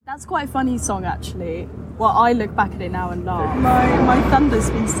That's quite a funny song, actually. Well, I look back at it now and laugh. My thunder's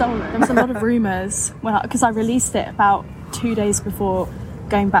been stolen. There was a lot of rumours because I released it about 2 days before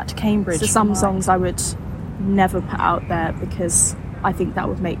going back to Cambridge. So some songs I would never put out there because I think that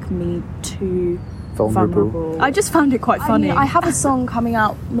would make me too vulnerable. I just found it quite funny. I have a song coming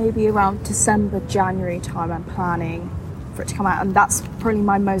out maybe around December, January time. I'm planning for it to come out, and that's probably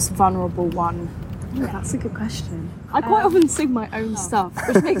my most vulnerable one. Oh, that's a good question. I quite often sing my own stuff,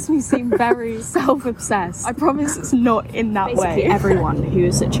 which makes me seem very self-obsessed. I promise it's not in that way. Everyone who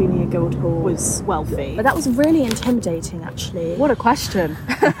was at uni at Guildhall was wealthy. But that was really intimidating, actually. What a question.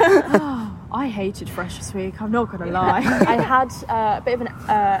 I hated Freshers Week, I'm not going to lie. I had a bit of an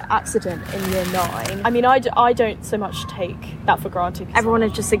accident in year 9. I mean, I don't so much take that for granted. Everyone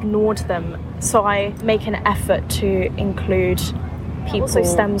had just ignored them. So I make an effort to include people. Also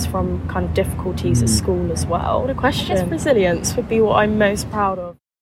stems from kind of difficulties at school as well. What a question. I guess resilience would be what I'm most proud of.